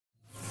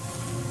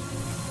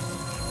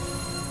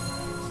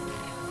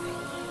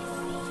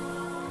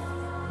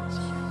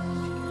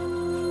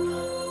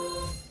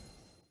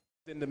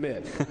the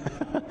mid.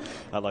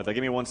 I like that.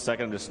 Give me 1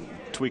 second. I'm just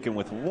tweaking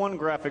with one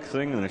graphic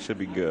thing, and it should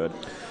be good.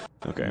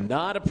 Okay.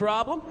 Not a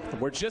problem.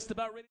 We're just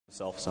about ready.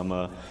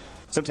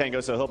 Some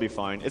tango, so he'll be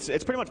fine. It's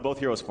pretty much both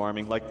heroes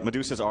farming. Like,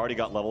 Medusa's already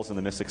got levels in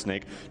the Mystic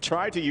Snake.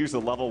 Tried to use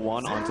the level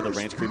 1 onto the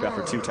range creep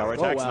after 2 tower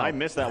attacks, and I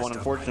missed that one,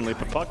 unfortunately.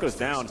 But puck goes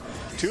down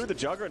to the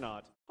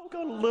Juggernaut. Poke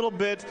out a little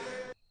bit.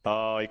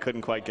 Oh, he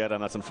couldn't quite get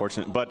him. That's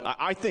unfortunate. But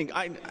I think,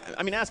 I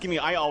mean, asking me,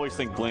 I always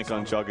think Blink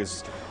on Jug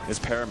is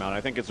paramount. I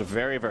think it's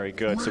very, very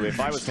good. So if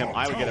I was him,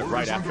 I would get it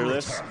right after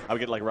this. I would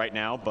get it like right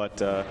now,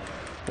 but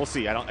we'll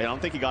see. I don't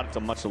think he got it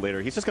till much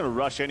later. He's just going to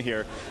rush in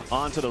here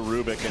onto the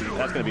Rubick, and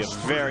that's going to be a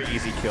very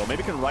easy kill.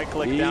 Maybe can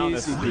right-click down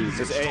this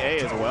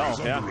AA as well.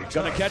 Yeah.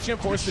 Going to catch him,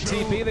 force the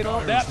TP. They don't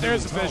have that.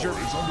 There's the fissure.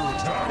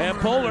 And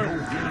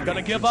Polar going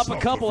to give up a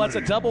couple. That's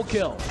a double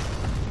kill.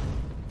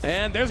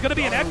 And there's going to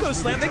be an Echo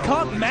Slam. They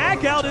caught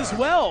Mag out as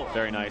well.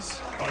 Very nice.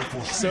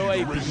 So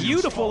a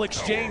beautiful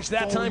exchange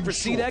that time for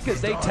CDEC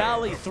as they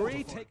tally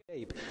 3.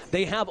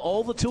 They have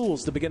all the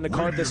tools to begin to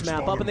carve this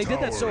map up, and they did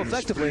that so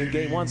effectively in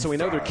Game 1, so we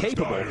know they're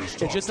capable.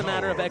 It's just a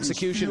matter of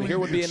execution. Here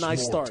would be a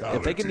nice start.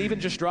 If they can even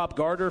just drop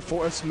Garder,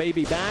 force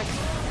maybe back.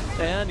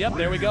 And, yep,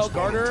 there we go.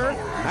 Garder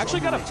actually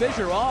got a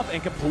fissure off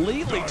and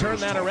completely turned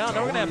that around.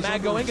 Now we're going to have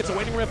Mag go in, gets a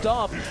waiting rift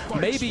off.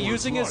 Maybe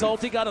using his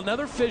ulti, got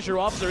another fissure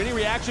off. Is there any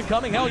reaction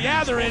coming? Hell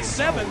yeah, there is.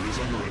 7.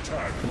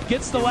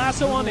 Gets the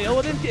lasso on the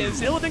Illidan.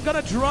 Is Illidan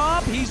going to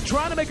drop? He's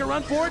trying to make a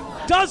run for it.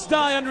 Does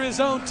die under his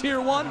own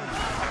tier 1.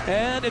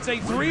 And it's a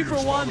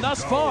 3-for-1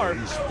 thus far.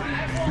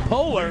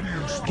 Polar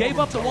gave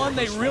up the one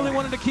they really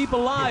wanted to keep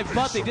alive,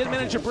 but they did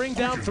manage to bring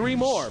down 3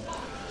 more.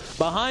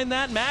 Behind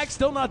that, Mag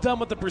still not done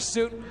with the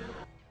pursuit.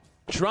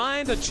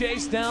 Trying to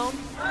chase down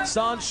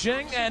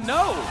Sanxing, and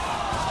no!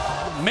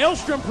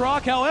 Maelstrom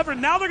proc, however,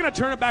 now they're going to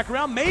turn it back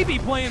around, maybe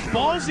playing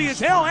ballsy as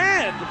hell,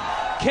 and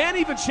can't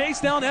even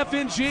chase down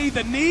FNG.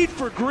 The need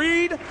for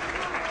greed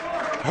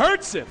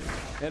hurts him.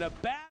 And a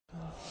bad...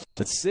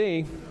 Let's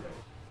see.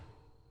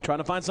 Trying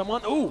to find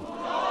someone. Ooh!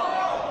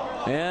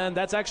 And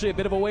that's actually a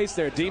bit of a waste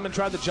there. Demon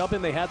tried to jump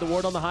in. They had the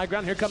ward on the high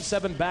ground. Here comes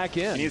 7 back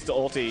in. He needs to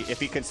ulti.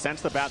 If he can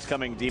sense the bats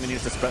coming, Demon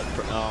needs to spread.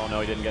 Oh,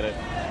 no, he didn't get it.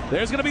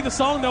 There's going to be the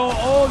song, though.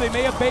 Oh, they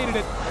may have baited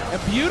it.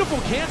 A beautiful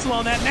cancel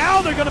on that.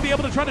 Now they're going to be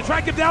able to try to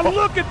track him down.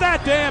 Look at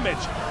that damage.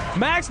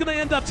 Mag's going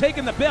to end up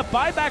taking the bip.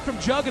 Buyback from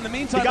Jug in the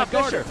meantime. He got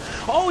Garder.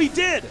 Oh, he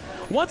did.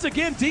 Once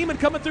again, Demon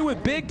coming through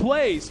with big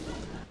plays.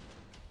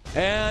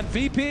 And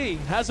VP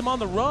has him on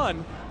the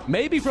run.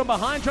 Maybe from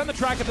behind, trying to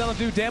track him down and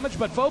do damage,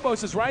 but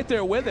Phobos is right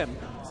there with him.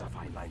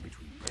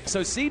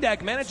 So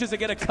CDEC manages to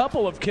get a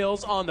couple of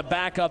kills on the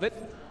back of it.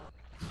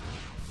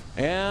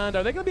 And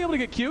are they going to be able to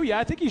get Q? Yeah,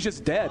 I think he's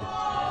just dead.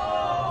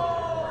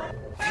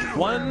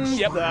 One,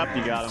 yep.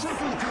 You got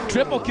him.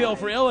 Triple kill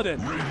for Illidan.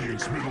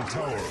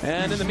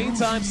 And in the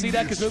meantime,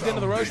 CDEC has moved into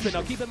the Roche pit.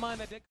 Now keep in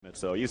mind that...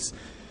 So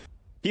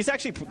he's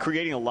actually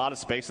creating a lot of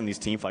space in these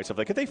team fights. So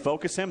like, if they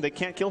focus him, they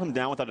can't kill him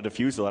down without a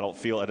defusal, I don't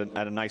feel, at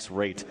a nice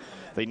rate.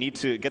 They need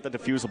to get the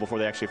defusal before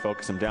they actually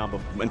focus him down.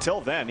 But until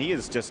then, he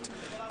is just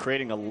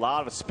creating a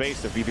lot of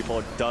space if VP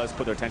Polar does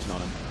put their attention on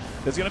him.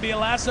 There's going to be a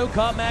lasso,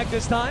 caught Mag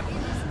this time.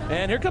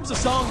 And here comes the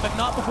song, but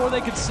not before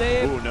they can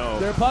save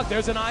their puck.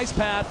 There's an ice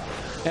path,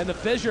 and the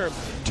fissure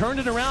turned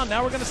it around.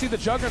 Now we're going to see the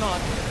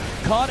Juggernaut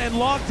caught and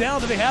locked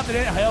down. Do they have it?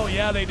 Hell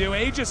yeah, they do.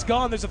 Aegis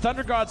gone. There's a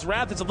Thunder God's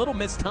Wrath. It's a little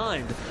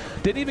mistimed.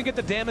 Didn't even get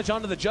the damage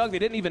onto the Jug. They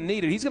didn't even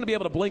need it. He's going to be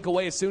able to blink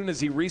away as soon as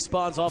he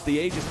respawns off the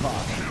Aegis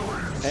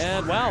pop.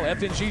 And wow,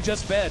 FNG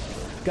just fed.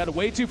 Got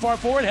way too far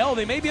forward. Hell,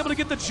 they may be able to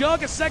get the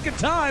Jug a second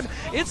time.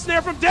 It's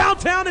there from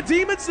downtown, and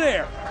Demon's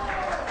there.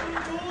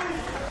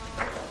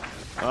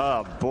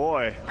 Oh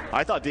boy,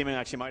 I thought Demon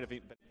actually might have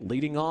been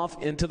leading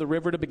off into the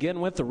river to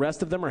begin with. The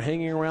rest of them are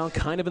hanging around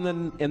kind of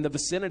in the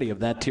vicinity of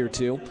that tier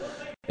 2.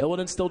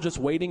 Illidan still just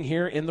waiting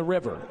here in the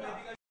river.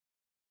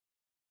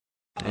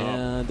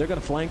 And they're going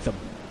to flank them.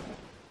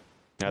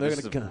 Yeah, this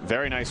is a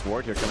very nice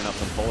ward here coming up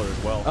from Polar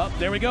as well. Oh,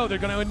 there we go. They're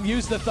going to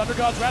use the Thunder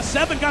God's Wrath.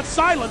 7 got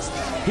silenced.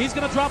 He's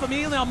going to drop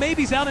immediately. Now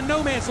Maybe's out in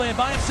no man's land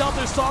by himself.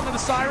 There's Song of the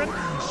Siren.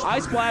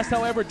 Ice Blast,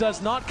 however,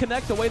 does not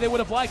connect the way they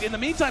would have liked. In the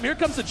meantime, here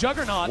comes the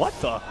Juggernaut. What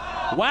the?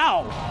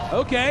 Wow.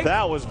 Okay.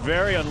 That was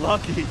very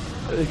unlucky.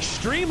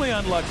 Extremely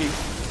unlucky.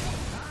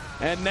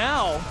 And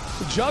now,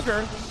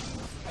 Jugger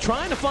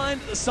trying to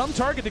find some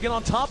target to get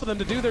on top of them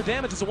to do their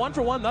damage. It's a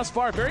 1-for-1 thus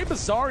far. Very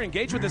bizarre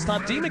engagement this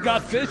time. Demon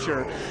got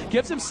Fissure,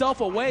 gives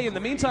himself away. In the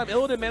meantime,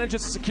 Illidan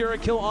manages to secure a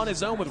kill on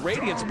his own with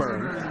Radiance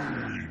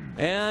Burn.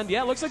 And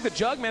yeah, looks like the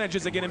Jug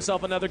manages to get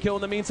himself another kill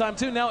in the meantime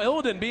too. Now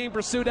Illidan being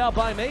pursued out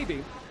by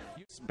Maybe.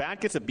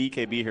 Bat gets a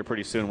BKB here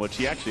pretty soon, which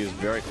he actually is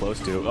very close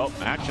to. Oh,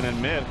 action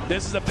in mid.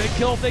 This is a big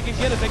kill if they can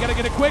get it. They got to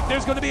get it quick.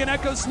 There's going to be an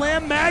Echo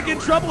Slam. Mag in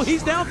trouble.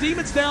 He's down.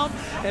 Demon's down.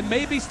 And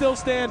Maybe still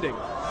standing.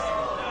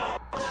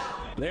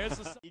 There's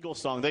the Eagle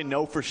song. They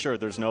know for sure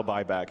there's no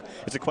buyback.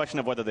 It's a question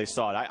of whether they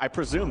saw it. I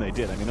presume they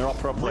did. I mean, they're all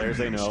pro players.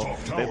 They know.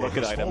 They look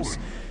at items.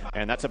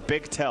 And that's a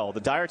big tell.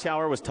 The Dire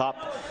Tower was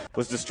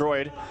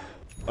destroyed.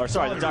 Or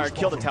sorry, the Dire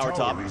killed the tower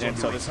top. And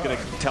so this is going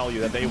to tell you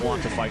that they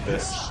want to fight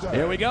this.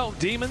 Here we go.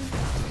 Demon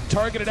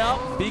targeted out.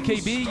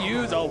 BKB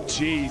used. Oh,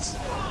 jeez.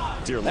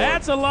 Dear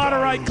That's a lot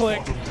of right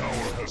click.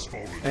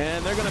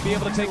 And they're going to be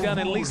able to take down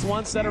at least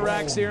one set of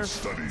racks here.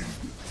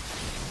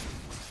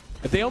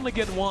 If they only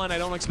get one, I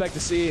don't expect to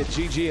see it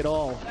GG at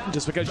all.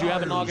 Just because you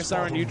have a Naga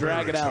Siren, you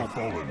drag it out.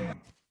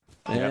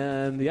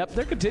 And yep,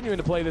 they're continuing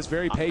to play this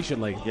very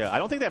patiently. Yeah, I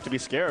don't think they have to be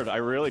scared. I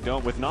really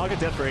don't. With Naga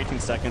dead for 18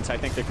 seconds, I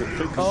think they could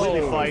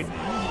completely fight.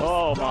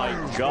 Oh my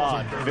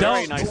god.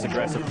 Very nice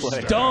aggressive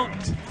play.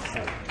 Dunked.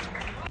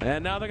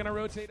 And now they're going to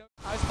rotate.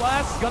 Ice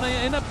Blast going to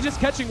end up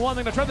just catching one.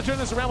 They're going to try to turn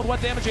this around with what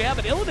damage they have.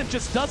 But Illidan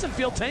just doesn't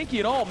feel tanky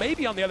at all.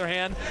 Maybe, on the other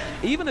hand,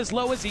 even as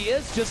low as he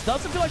is, just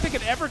doesn't feel like they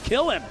could ever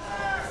kill him.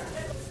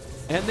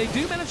 And they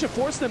do manage to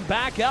force them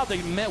back out.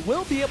 They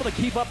will be able to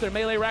keep up their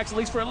melee racks at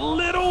least for a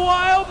little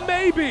while,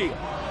 maybe.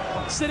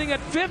 Sitting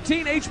at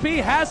 15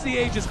 HP, has the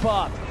Aegis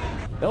popped.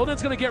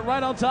 Illidan's going to get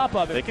right on top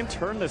of it. They can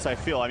turn this, I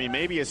feel. I mean,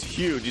 maybe is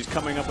huge. He's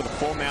coming up with a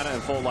full mana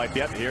and full life.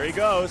 Yep, here he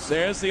goes.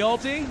 There's the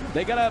ulti.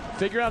 They got to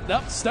figure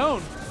out,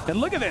 stone. And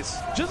look at this.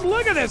 Just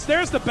look at this.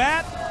 There's the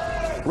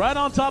bat. Right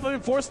on top of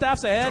him, 4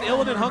 staffs ahead.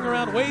 Illidan hung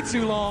around way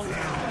too long.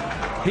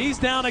 He's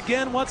down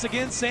again, once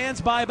again. Sans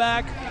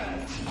buyback.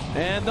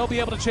 And they'll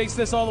be able to chase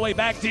this all the way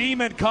back.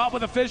 Demon caught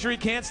with a fissure. He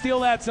can't steal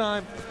that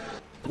time.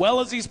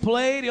 Well as he's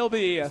played, he'll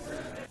be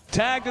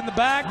tagged in the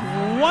back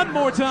one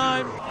more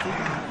time.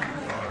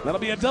 That'll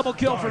be a double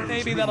kill for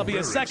Navy. That'll be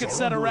a second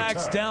set of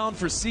racks down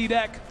for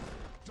CDEC.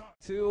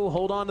 To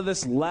hold on to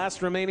this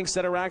last remaining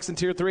set of racks in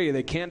Tier 3.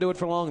 They can't do it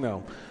for long,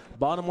 though.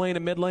 Bottom lane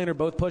and mid lane are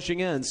both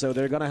pushing in, so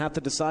they're going to have to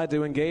decide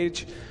to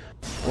engage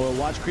or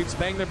watch creeps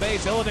bang their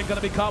base. Illidan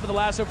going to be caught with the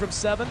lasso from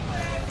 7.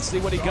 Let's see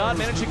what he got.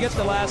 Managed to get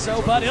the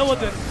lasso, but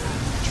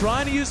Illidan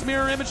trying to use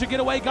mirror image to get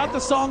away. Got the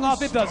song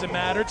off. It doesn't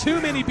matter.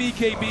 Too many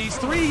BKBs.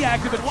 3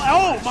 active.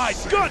 Oh my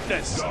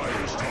goodness!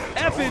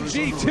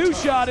 FNG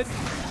 2-shotted.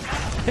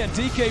 And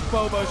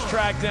DKphobos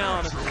tracked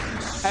down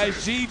as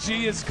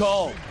GG is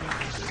called.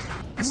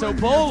 So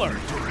Bowler,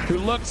 who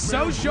looked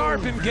so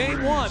sharp in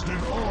Game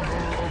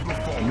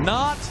 1,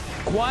 not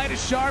quite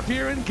as sharp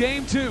here in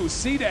Game 2.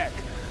 CDEC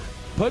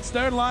puts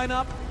their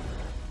lineup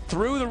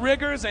through the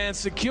rigors and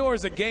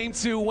secures a Game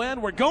 2 win.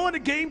 We're going to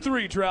Game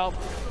 3, Trout.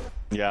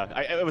 Yeah,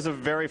 it was a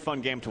very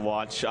fun game to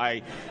watch.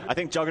 I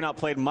think Juggernaut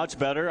played much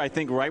better. I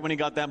think right when he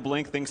got that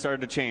blink, things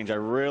started to change. I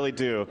really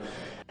do.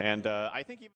 And I think